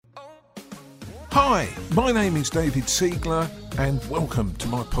Hi, my name is David Siegler and welcome to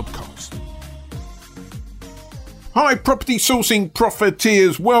my podcast. Hi, property sourcing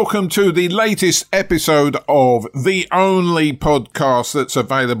profiteers. Welcome to the latest episode of the only podcast that's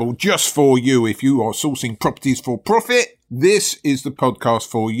available just for you. If you are sourcing properties for profit, this is the podcast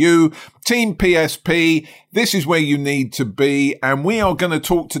for you. Team PSP, this is where you need to be. And we are going to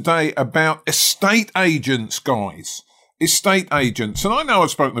talk today about estate agents, guys. Estate agents. And I know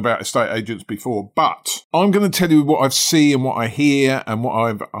I've spoken about estate agents before, but I'm going to tell you what I've seen and what I hear and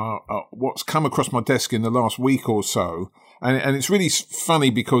what's come across my desk in the last week or so. And it's really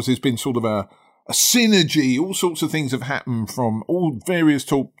funny because there's been sort of a synergy. All sorts of things have happened from all various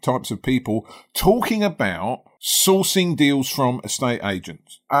types of people talking about sourcing deals from estate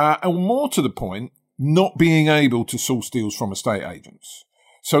agents. And more to the point, not being able to source deals from estate agents.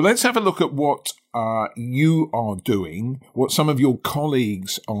 So let's have a look at what you are doing, what some of your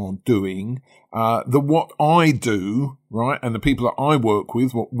colleagues are doing, what I do, right, and the people that I work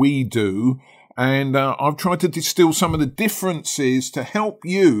with, what we do. And I've tried to distill some of the differences to help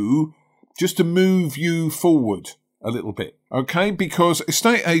you, just to move you forward a little bit, okay? Because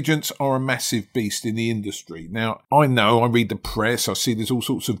estate agents are a massive beast in the industry. Now, I know, I read the press, I see there's all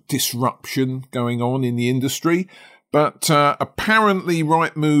sorts of disruption going on in the industry. But apparently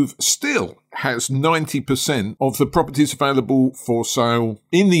Rightmove still has 90% of the properties available for sale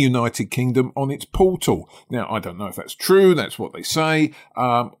in the United Kingdom on its portal. Now, I don't know if that's true. That's what they say.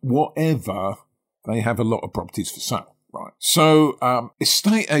 Whatever, they have a lot of properties for sale. Right. So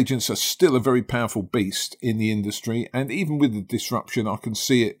estate agents are still a very powerful beast in the industry. And even with the disruption, I can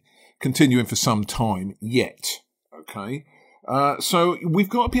see it continuing for some time yet. Okay. So we've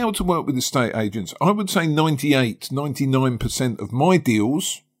got to be able to work with estate agents. I would say 99% of my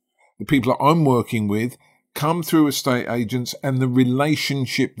deals, the people that I'm working with, come through estate agents and the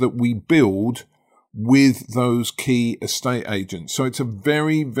relationship that we build with those key estate agents. So it's a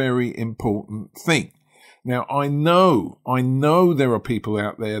very, very important thing. Now, I know there are people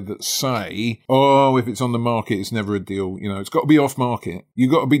out there that say, oh, if it's on the market, it's never a deal. You know, it's got to be off market.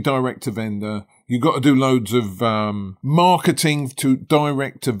 You've got to be direct to vendor. You've got to do loads of marketing to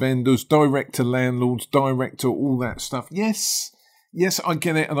direct to vendors, direct to landlords, direct to all that stuff. Yes, I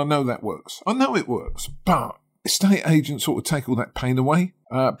get it, and I know that works. I know it works, but estate agents sort of take all that pain away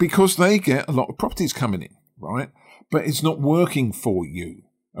because they get a lot of properties coming in, right? But it's not working for you.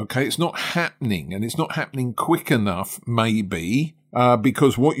 Okay, it's not happening, and it's not happening quick enough, maybe,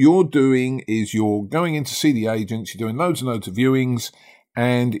 because what you're doing is you're going in to see the agents, you're doing loads and loads of viewings,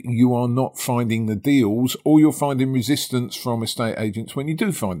 and you are not finding the deals, or you're finding resistance from estate agents when you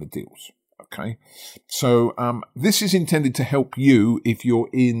do find the deals. Okay, so this is intended to help you if you're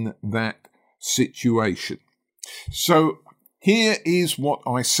in that situation. So here is what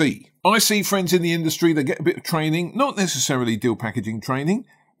I see. I see friends in the industry, they get a bit of training, not necessarily deal packaging training,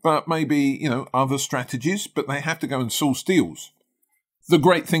 but maybe, other strategies, but they have to go and source deals. The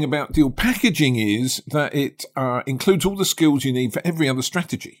great thing about deal packaging is that it includes all the skills you need for every other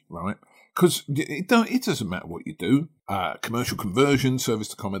strategy, right? Because it doesn't matter what you do. Commercial conversion,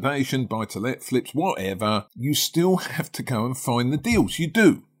 serviced accommodation, buy-to-let, flips, whatever. You still have to go and find the deals. You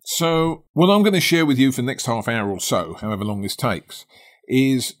do. So what I'm going to share with you for the next half hour or so, however long this takes,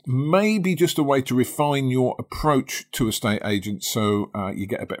 is maybe just a way to refine your approach to estate agents so you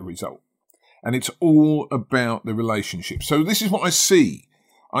get a better result. And it's all about the relationship. So this is what I see.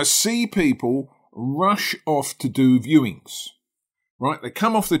 I see people rush off to do viewings, right? They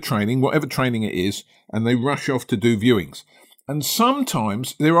come off the training, whatever training it is, and they rush off to do viewings. And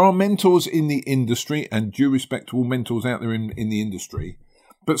sometimes there are mentors in the industry, and due respect to all mentors out there in the industry,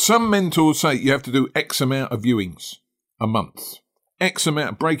 but some mentors say you have to do X amount of viewings a month. X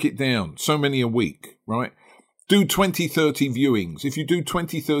amount, break it down, so many a week, right? Do 20, 30 viewings. If you do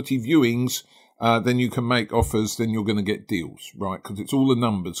 20, 30 viewings, then you can make offers, then you're going to get deals, right? Because it's all a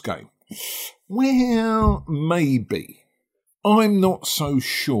numbers game. Well, maybe. I'm not so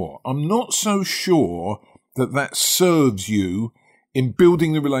sure. I'm not so sure that serves you in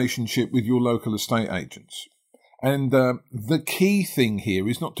building the relationship with your local estate agents. And the key thing here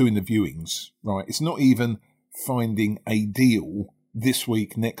is not doing the viewings, right? It's not even finding a deal this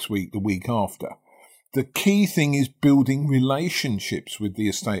week, next week, the week after. The key thing is building relationships with the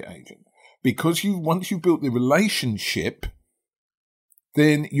estate agent. Because once you've built the relationship,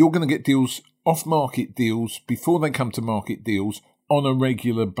 then you're going to get deals, off-market deals, before they come to market deals on a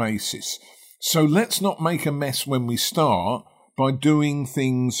regular basis. So let's not make a mess when we start by doing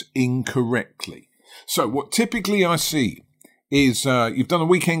things incorrectly. So what typically I see is you've done a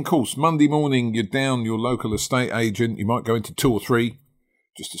weekend course. Monday morning, you're down your local estate agent. You might go into 2 or 3.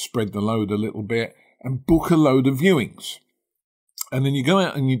 just to spread the load a little bit, and book a load of viewings. And then you go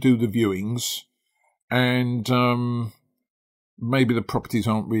out and you do the viewings, and maybe the properties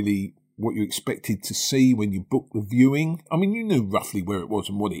aren't really what you expected to see when you booked the viewing. I mean, you knew roughly where it was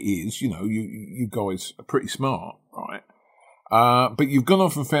and what it is. You guys are pretty smart, right? But you've gone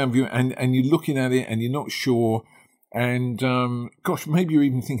off and found viewing, and you're looking at it and you're not sure. And, maybe you're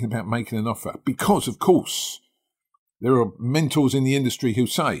even thinking about making an offer because, of course, there are mentors in the industry who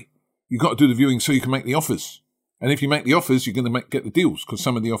say, you've got to do the viewing so you can make the offers. And if you make the offers, you're going to get the deals because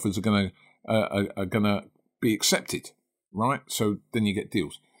some of the offers are going to be accepted, right? So then you get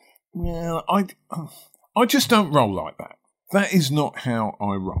deals. Well, I just don't roll like that. That is not how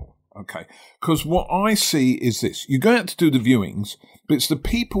I roll, okay? Because what I see is this. You go out to do the viewings, but it's the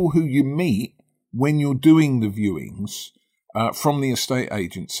people who you meet when you're doing the viewings from the estate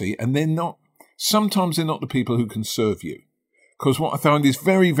agency, and sometimes they're not the people who can serve you. Because what I find is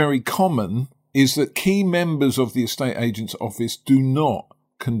very, very common is that key members of the estate agent's office do not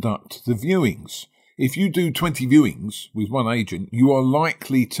conduct the viewings. If you do 20 viewings with one agent, you are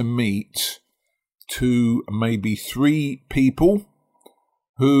likely to meet 2, maybe 3 people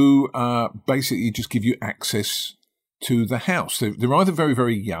who basically just give you access to the house. They're either very,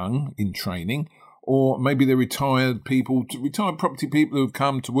 very young in training, or maybe they're retired property people who have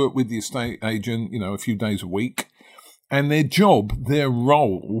come to work with the estate agent, a few days a week. And their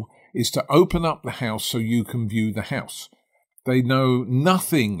role is to open up the house so you can view the house. They know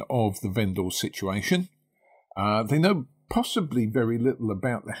nothing of the vendor's situation. They know possibly very little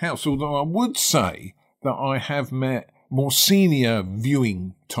about the house, although I would say that I have met more senior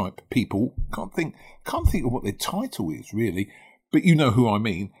viewing type people. Can't think of what their title is really, but you know who I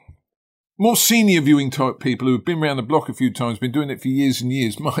mean. More senior viewing type people who have been around the block a few times, been doing it for years and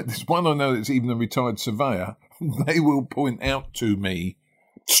years. There's one I know that's even a retired surveyor. They will point out to me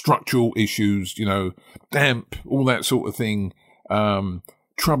structural issues, damp, all that sort of thing,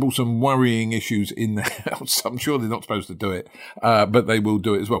 troublesome, worrying issues in the house. I'm sure they're not supposed to do it, but they will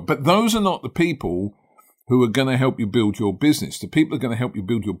do it as well. But those are not the people who are going to help you build your business. The people who are going to help you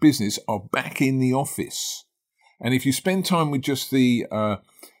build your business are back in the office. And if you spend time with just the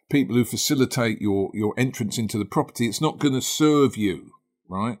people who facilitate your entrance into the property, it's not going to serve you,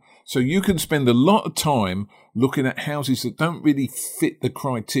 right? So you can spend a lot of time looking at houses that don't really fit the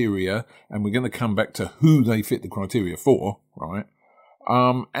criteria, and we're going to come back to who they fit the criteria for, right?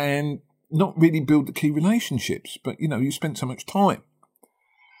 And not really build the key relationships, but, you spend so much time.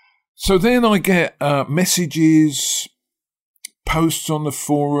 So then I get messages, posts on the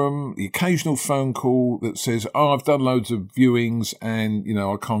forum, the occasional phone call that says, I've done loads of viewings and,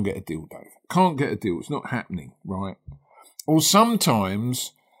 I can't get a deal, Dave. Can't get a deal. It's not happening, right? Or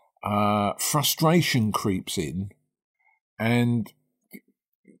sometimes frustration creeps in and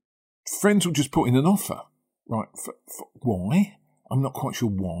friends will just put in an offer, right? For why? I'm not quite sure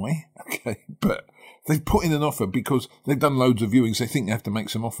why, okay? But they've put in an offer because they've done loads of viewings. They think they have to make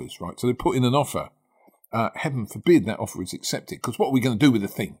some offers, right? So they put in an offer. Heaven forbid that offer is accepted, because what are we going to do with the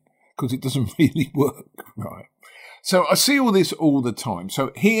thing? Because it doesn't really work, right? So I see all this all the time.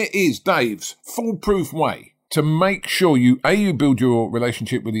 So here is Dave's foolproof way to make sure you build your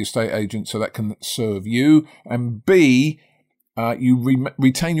relationship with the estate agent so that can serve you, and B, you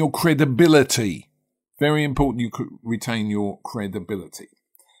retain your credibility. Very important you retain your credibility.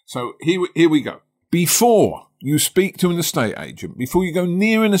 So here we go. Before you speak to an estate agent, before you go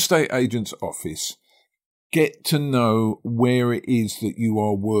near an estate agent's office, get to know where it is that you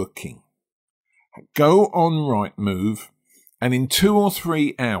are working. Go on Rightmove, and in 2 or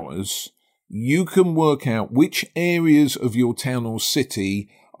 3 hours, you can work out which areas of your town or city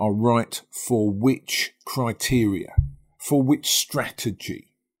are right for which criteria, for which strategy.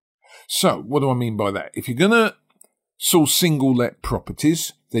 So, what do I mean by that? If you're going to source single-let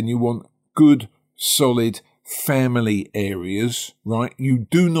properties, then you want good, solid family areas, right? You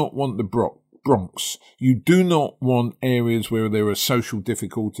do not want the Bronx. You do not want areas where there are social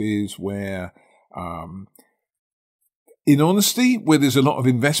difficulties, where, in honesty, where there's a lot of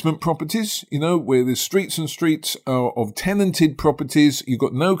investment properties, where there's streets and streets of tenanted properties. You've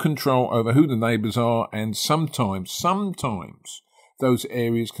got no control over who the neighbours are, and sometimes those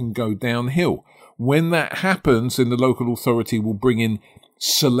areas can go downhill. When that happens, then the local authority will bring in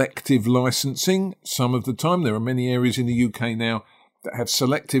selective licensing. Some of the time, there are many areas in the UK now that have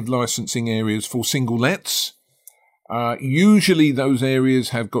selective licensing areas for single lets. Usually those areas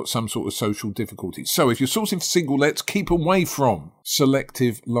have got some sort of social difficulties. So if you're sourcing for single lets, keep away from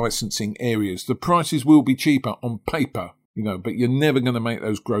selective licensing areas. The prices will be cheaper on paper, but you're never going to make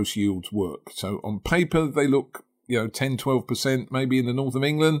those gross yields work. So on paper, they look, 10, 12% maybe in the north of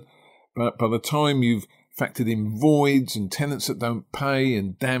England. But by the time you've factored in voids and tenants that don't pay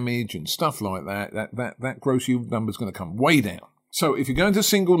and damage and stuff like that gross yield number is going to come way down. So if you're going to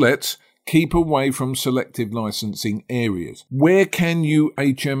single lets, keep away from selective licensing areas. Where can you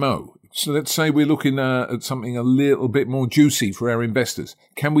HMO? So let's say we're looking at something a little bit more juicy for our investors.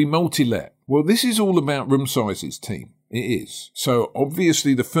 Can we multi-let? Well, this is all about room sizes, team. It is. So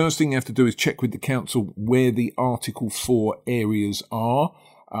obviously the first thing you have to do is check with the council where the Article 4 areas are.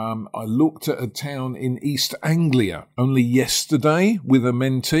 I looked at a town in East Anglia only yesterday with a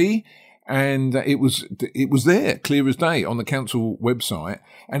mentee, and it was there, clear as day, on the council website.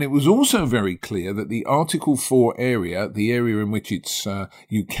 And it was also very clear that the Article 4 area, the area in which it's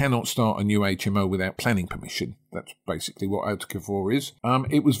you cannot start a new HMO without planning permission, that's basically what Article 4 is,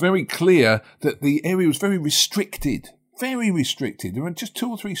 it was very clear that the area was very restricted. Very restricted. There are just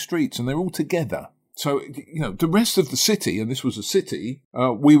 2 or 3 streets and they're all together. So, the rest of the city, and this was a city,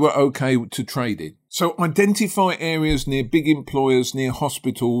 we were okay to trade in. So identify areas near big employers, near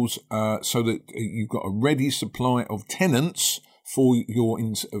hospitals, so that you've got a ready supply of tenants for your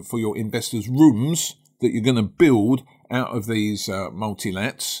investors' rooms that you're going to build out of these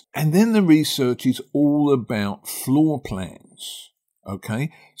multi-lets. And then the research is all about floor plans.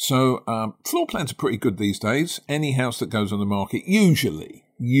 Okay, so floor plans are pretty good these days. Any house that goes on the market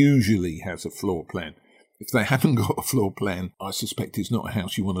usually has a floor plan. If they haven't got a floor plan, I suspect it's not a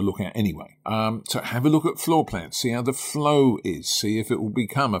house you want to look at anyway. So have a look at floor plans, see how the flow is, see if it will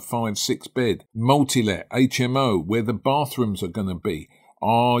become a 5-6 bed, multi-let, HMO, where the bathrooms are going to be.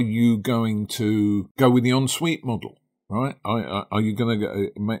 Are you going to go with the ensuite model? Right? Are you going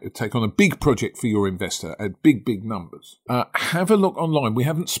to take on a big project for your investor at big numbers? Have a look online. We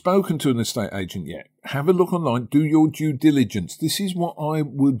haven't spoken to an estate agent yet. Have a look online. Do your due diligence. This is what I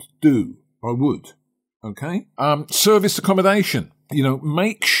would do. I would. Okay? Service accommodation.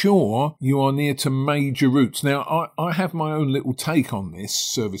 Make sure you are near to major routes. Now, I have my own little take on this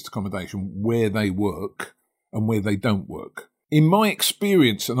service accommodation, where they work and where they don't work. In my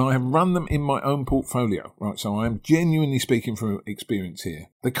experience, and I have run them in my own portfolio, right, so I am genuinely speaking from experience here,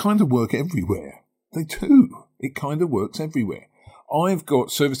 they kind of work everywhere. They do. It kind of works everywhere. I've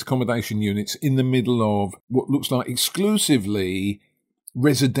got service accommodation units in the middle of what looks like exclusively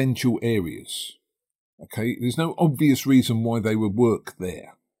residential areas. Okay, there's no obvious reason why they would work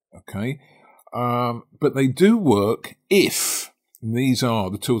there. Okay, but they do work if, and these are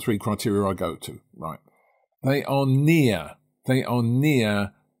the 2 or 3 criteria I go to, right, they are near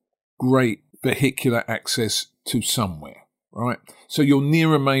great vehicular access to somewhere, right? So you're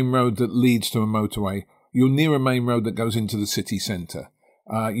near a main road that leads to a motorway. You're near a main road that goes into the city centre.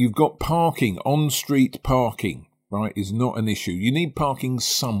 You've got parking, on-street parking, right, is not an issue. You need parking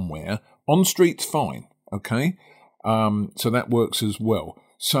somewhere. On-street's fine, okay? So that works as well.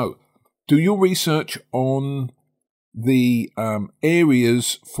 So do your research on the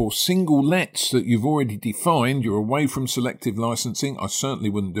areas for single lets that you've already defined. You're away from selective licensing. I certainly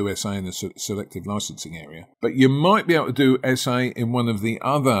wouldn't do SA in a selective licensing area, but you might be able to do SA in one of the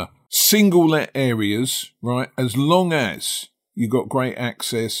other single let areas, right, as long as you got great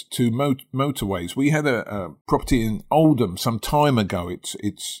access to motorways. We had a property in Oldham some time ago.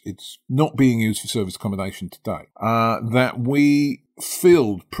 It's not being used for service accommodation today, that we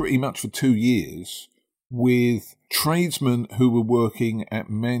filled pretty much for 2 years with tradesmen who were working at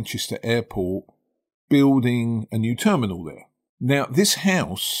Manchester Airport building a new terminal there. Now, this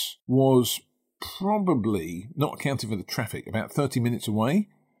house was probably, not accounting for the traffic, about 30 minutes away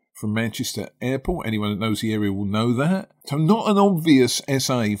from Manchester Airport. Anyone that knows the area will know that. So not an obvious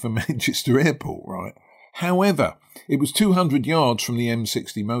SA for Manchester Airport, right? However, it was 200 yards from the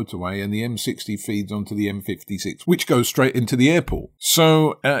M60 motorway, and the M60 feeds onto the M56, which goes straight into the airport.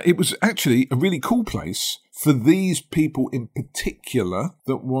 So it was actually a really cool place for these people in particular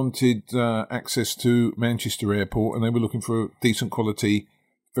that wanted access to Manchester Airport, and they were looking for a decent quality,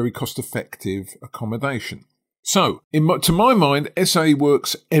 very cost-effective accommodation. So, to my mind, SA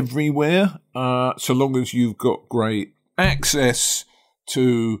works everywhere, so long as you've got great access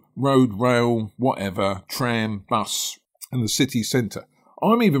to road, rail, whatever, tram, bus, and the city centre.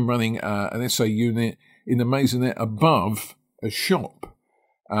 I'm even running an SA unit in the Maisonette above a shop,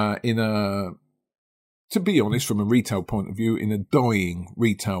 to be honest, from a retail point of view, in a dying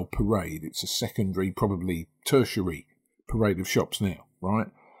retail parade. It's a secondary, probably tertiary parade of shops now, right?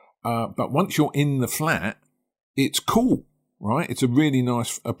 But once you're in the flat, it's cool, right? It's a really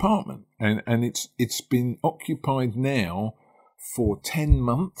nice apartment, and it's been occupied now for 10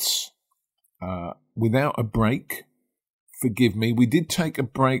 months without a break. Forgive me. We did take a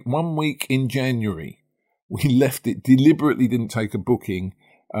break 1 week in January We left it, deliberately didn't take a booking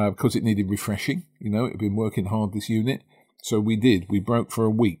because it needed refreshing. It had been working hard, this unit. So we did. We broke for a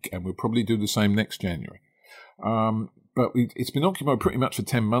week, and we'll probably do the same next January. But it's been occupied pretty much for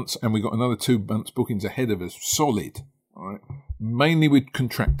 10 months, and we've got another 2 months bookings ahead of us, solid, all right? Mainly with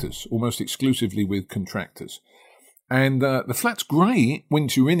contractors, almost exclusively with contractors. And the flat's great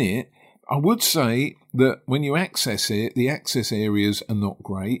once you're in it. I would say that when you access it, the access areas are not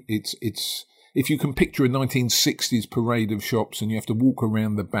great. It's if you can picture a 1960s parade of shops and you have to walk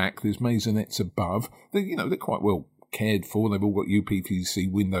around the back, there's maisonettes above. They're quite well cared for. They've all got UPVC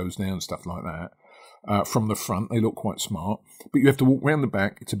windows now and stuff like that. From the front, they look quite smart. But you have to walk around the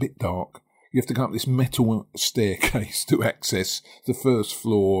back. It's a bit dark. You have to go up this metal staircase to access the first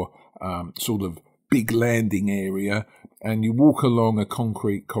floor sort of big landing area. And you walk along a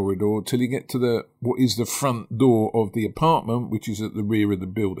concrete corridor till you get to what is the front door of the apartment, which is at the rear of the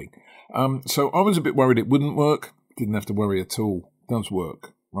building. So I was a bit worried it wouldn't work. Didn't have to worry at all. It does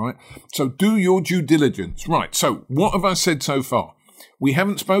work, right? So do your due diligence. Right, so what have I said so far? We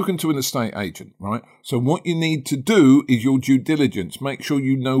haven't spoken to an estate agent, right? So what you need to do is your due diligence. Make sure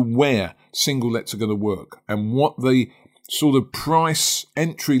you know where single lets are going to work and what the sort of price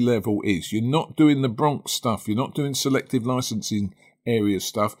entry level is. You're not doing the Bronx stuff. You're not doing selective licensing area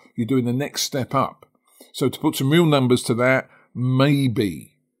stuff. You're doing the next step up. So to put some real numbers to that,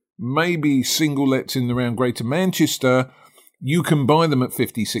 maybe single lets in around Greater Manchester, you can buy them at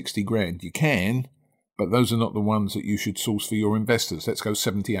 50, 60 grand. You can, but those are not the ones that you should source for your investors. Let's go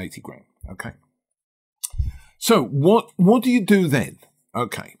 70, 80 grand. Okay. So what do you do then?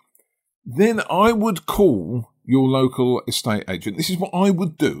 Okay. Then I would call your local estate agent. This is what I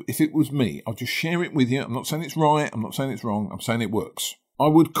would do if it was me. I'll just share it with you. I'm not saying it's right. I'm not saying it's wrong. I'm saying it works. I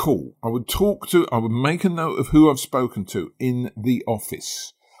would call. I would make a note of who I've spoken to in the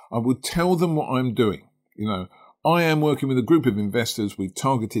office. I would tell them what I'm doing. I am working with a group of investors. We've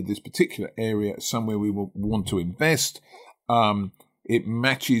targeted this particular area as somewhere we will want to invest. It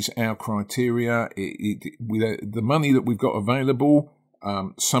matches our criteria. With the money that we've got available,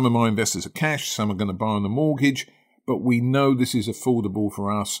 some of my investors are cash, some are going to buy on a mortgage, but we know this is affordable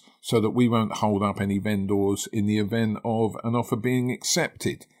for us so that we won't hold up any vendors in the event of an offer being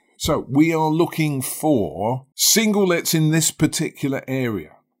accepted. So we are looking for single lets in this particular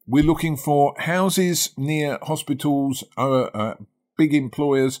area. We're looking for houses near hospitals, big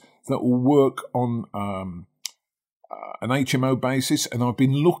employers that will work on an HMO basis. And I've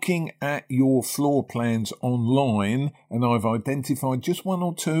been looking at your floor plans online, and I've identified just one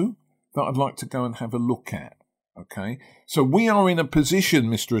or two that I'd like to go and have a look at. Okay, so we are in a position,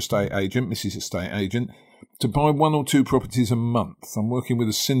 Mr. Estate Agent, Mrs. Estate Agent, to buy 1 or 2 properties a month. I'm working with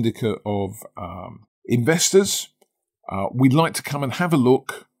a syndicate of investors. We'd like to come and have a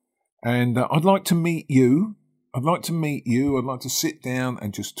look. And I'd like to meet you. I'd like to sit down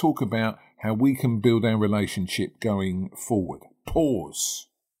and just talk about how we can build our relationship going forward. Pause.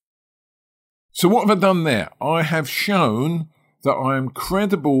 So what have I done there? I have shown that I am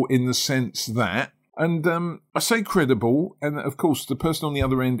credible in the sense that, and I say credible, and of course the person on the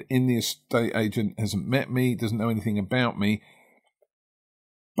other end in the estate agent hasn't met me, doesn't know anything about me,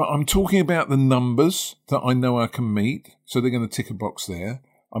 but I'm talking about the numbers that I know I can meet, so they're going to tick a box there.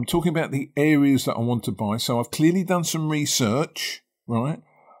 I'm talking about the areas that I want to buy. So I've clearly done some research, right?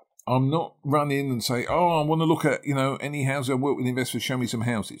 I'm not running and say, I want to look at, any house I work with investors, show me some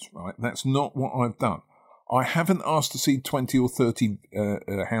houses, right? That's not what I've done. I haven't asked to see 20 or 30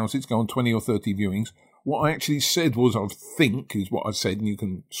 houses, go on 20 or 30 viewings. What I actually said was, I think is what I said, and you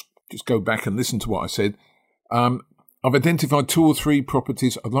can just go back and listen to what I said. I've identified 2 or 3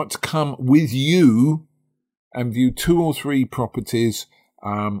 properties. I'd like to come with you and view 2 or 3 properties.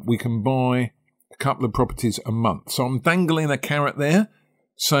 We can buy a couple of properties a month. So I'm dangling a carrot there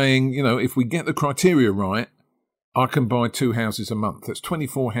saying, if we get the criteria right, I can buy 2 houses a month. That's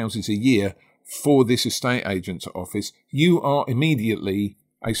 24 houses a year for this estate agent's office. You are immediately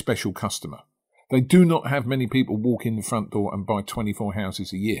a special customer. They do not have many people walk in the front door and buy 24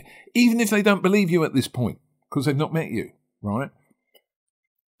 houses a year, even if they don't believe you at this point, because they've not met you, right?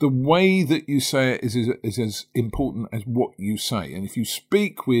 The way that you say it is as important as what you say. And if you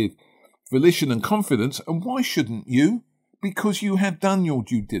speak with volition and confidence, and why shouldn't you? Because you have done your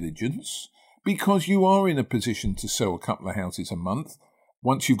due diligence, because you are in a position to sell a couple of houses a month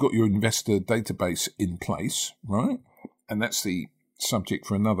once you've got your investor database in place, right? And that's the subject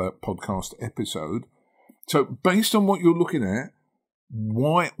for another podcast episode. So based on what you're looking at,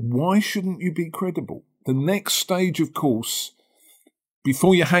 why shouldn't you be credible? The next stage, of course,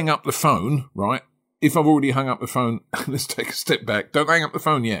 before you hang up the phone, right? If I've already hung up the phone, let's take a step back. Don't hang up the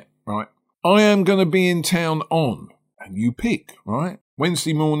phone yet, right? I am going to be in town on, and you pick, right?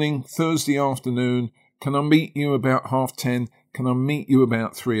 Wednesday morning, Thursday afternoon. Can I meet you about 10:30? Can I meet you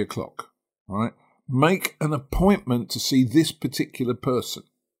about 3:00? Right? Make an appointment to see this particular person.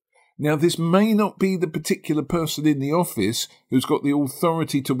 Now, this may not be the particular person in the office who's got the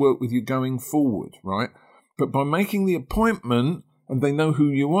authority to work with you going forward, right? But by making the appointment, and they know who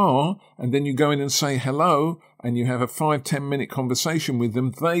you are, and then you go in and say hello, and you have a 5-10 minute conversation with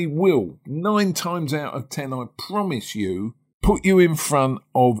them, they will, 9 times out of 10, I promise you, put you in front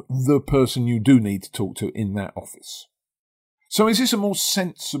of the person you do need to talk to in that office. So is this a more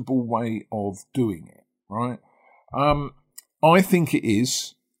sensible way of doing it, right? I think it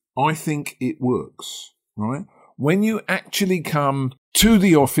is. I think it works, right? When you actually come to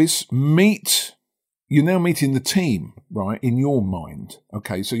the office, you're now meeting the team, right, in your mind.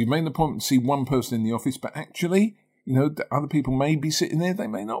 Okay, so you've made an appointment to see one person in the office, but actually, the other people may be sitting there. They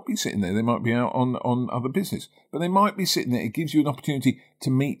may not be sitting there. They might be out on other business, but they might be sitting there. It gives you an opportunity to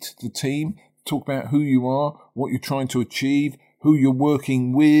meet the team, talk about who you are, what you're trying to achieve, who you're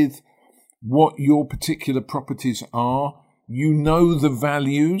working with, what your particular properties are. You know the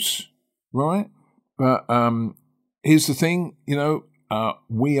values, right? But here's the thing,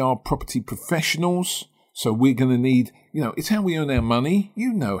 we are property professionals, so we're going to need, it's how we earn our money.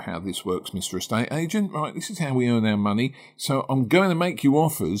 You know how this works, Mr. Estate Agent, right? This is how we earn our money. So I'm going to make you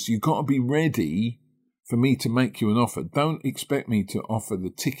offers. You've got to be ready for me to make you an offer. Don't expect me to offer the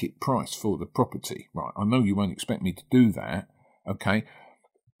ticket price for the property, right? I know you won't expect me to do that, okay?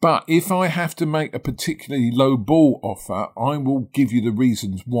 But if I have to make a particularly low ball offer, I will give you the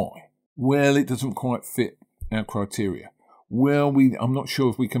reasons why. Well, it doesn't quite fit our criteria. Well, I'm not sure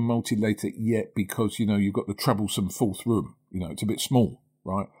if we can multi-let it yet because, you've got the troublesome fourth room. It's a bit small,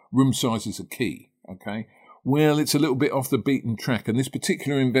 right? Room sizes are key, okay? Well, it's a little bit off the beaten track. And this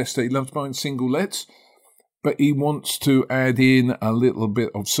particular investor, he loves buying single lets, but he wants to add in a little bit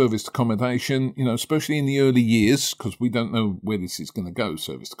of serviced accommodation, especially in the early years, because we don't know where this is going to go,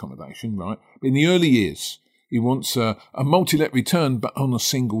 serviced accommodation, right? But in the early years, he wants a multi-let return, but on a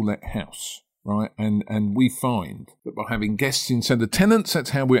single-let house, right? And we find that by having guests instead of tenants,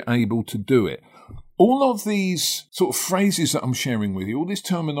 that's how we're able to do it. All of these sort of phrases that I'm sharing with you, all this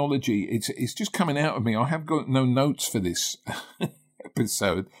terminology, it's just coming out of me. I have got no notes for this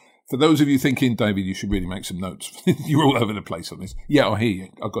episode. For those of you thinking, David, you should really make some notes. You're all over the place on this. Yeah, I hear you.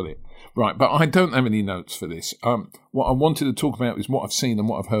 I got it. Right, but I don't have any notes for this. What I wanted to talk about is what I've seen and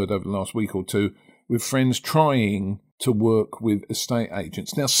what I've heard over the last week or two with friends trying to work with estate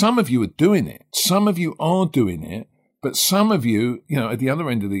agents. Now, some of you are doing it. Some of you are doing it. But some of you, at the other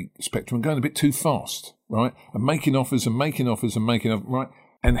end of the spectrum, are going a bit too fast, right? And making offers and making offers and making offers, right?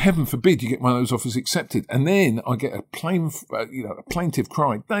 And heaven forbid you get one of those offers accepted. And then I get a plaintive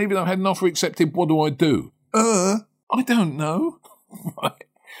cry. David, I had an offer accepted. What do I do? I don't know. Right.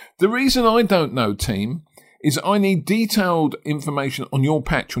 The reason I don't know, team, is I need detailed information on your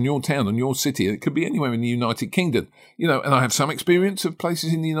patch, on your town, on your city. It could be anywhere in the United Kingdom. And I have some experience of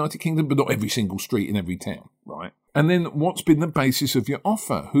places in the United Kingdom, but not every single street in every town, right? And then what's been the basis of your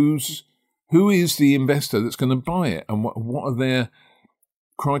offer? Who is the investor that's going to buy it? And what are their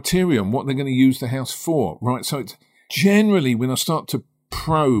criteria and what they're going to use the house for, right? So it's generally when I start to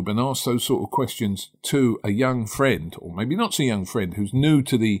probe and ask those sort of questions to a young friend, or maybe not so young friend, who's new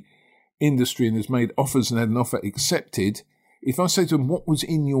to the industry and has made offers and had an offer accepted, if I say to them, what was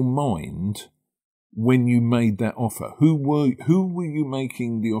in your mind when you made that offer? Who were you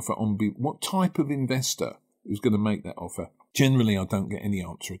making the offer on? What type of investor is going to make that offer? Generally, I don't get any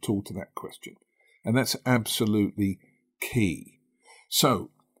answer at all to that question. And that's absolutely key.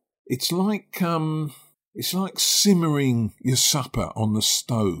 So it's like simmering your supper on the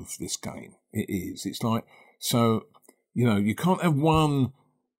stove, this game. It is. It's like, so, you can't have one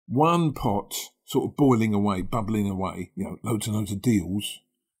pot sort of boiling away, bubbling away, loads and loads of deals,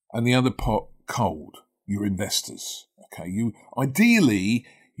 and the other pot cold, your investors. Okay. Ideally,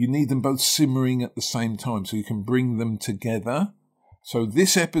 you need them both simmering at the same time so you can bring them together. So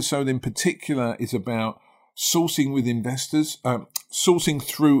this episode in particular is about sourcing with investors, sourcing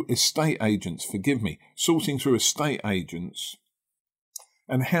through estate agents, sourcing through estate agents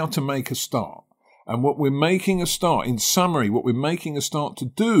and how to make a start. And what we're making a start, in summary, what we're making a start to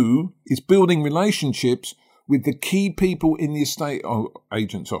do is building relationships with the key people in the estate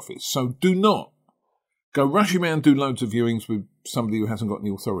agent's office. So do not go rushing around, do loads of viewings with somebody who hasn't got any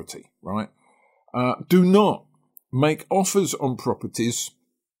authority, right? Do not make offers on properties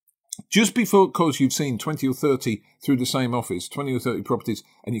just because you've seen 20 or 30 through the same office, 20 or 30 properties,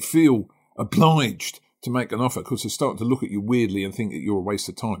 and you feel obliged to make an offer because they're starting to look at you weirdly and think that you're a waste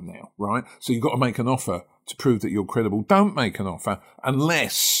of time now, right? So you've got to make an offer to prove that you're credible. Don't make an offer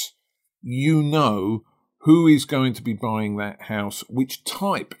unless you know who is going to be buying that house, which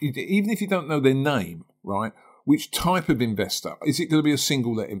type, even if you don't know their name, right? Which type of investor? Is it going to be a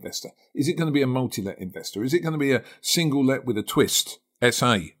single let investor? Is it going to be a multi-let investor? Is it going to be a single let with a twist,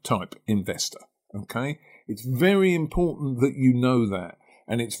 SA type investor? Okay? It's very important that you know that.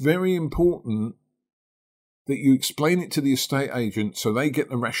 And it's very important that you explain it to the estate agent so they get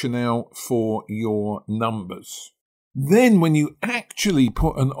the rationale for your numbers. Then when you actually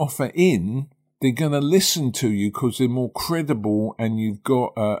put an offer in, they're going to listen to you because they're more credible and you've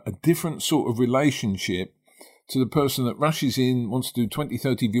got a different sort of relationship to the person that rushes in, wants to do 20,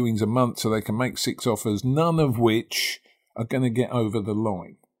 30 viewings a month so they can make 6 offers, none of which are going to get over the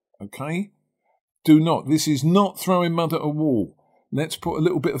line. Okay? Do not. This is not throwing mud at a wall. Let's put a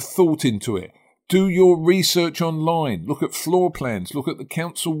little bit of thought into it. Do your research online. Look at floor plans. Look at the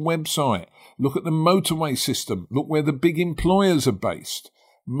council website. Look at the motorway system. Look where the big employers are based.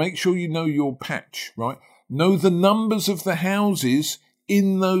 Make sure you know your patch, right? Know the numbers of the houses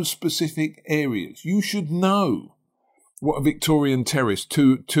in those specific areas. You should know what a Victorian terrace,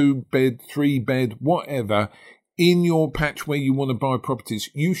 2-bed, 3-bed, whatever, in your patch where you want to buy properties.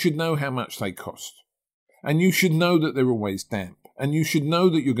 You should know how much they cost. And you should know that they're always damp. And you should know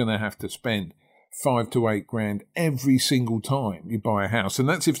that you're going to have to spend 5 to 8 grand every single time you buy a house. And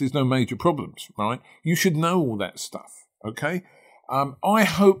that's if there's no major problems, right? You should know all that stuff, okay? I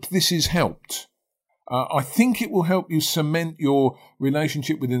hope this has helped. I think it will help you cement your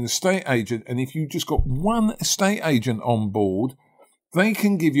relationship with an estate agent. And if you've just got one estate agent on board, they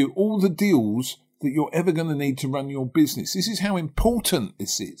can give you all the deals that you're ever going to need to run your business. This is how important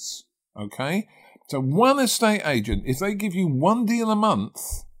this is, okay? So one estate agent, if they give you one deal a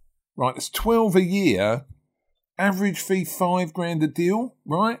month, right, it's 12 a year, average fee 5 grand a deal,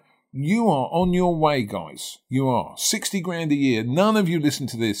 right? You are on your way, guys. You are. 60 grand a year. None of you listen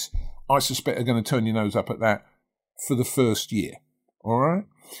to this, I suspect, are going to turn your nose up at that for the first year. All right?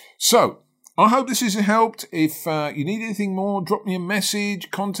 So, I hope this has helped. If you need anything more, drop me a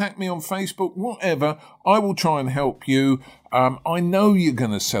message, contact me on Facebook, whatever. I will try and help you. I know you're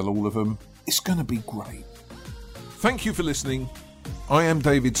going to sell all of them. It's going to be great. Thank you for listening. I am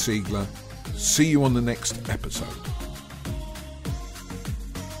David Siegler. See you on the next episode.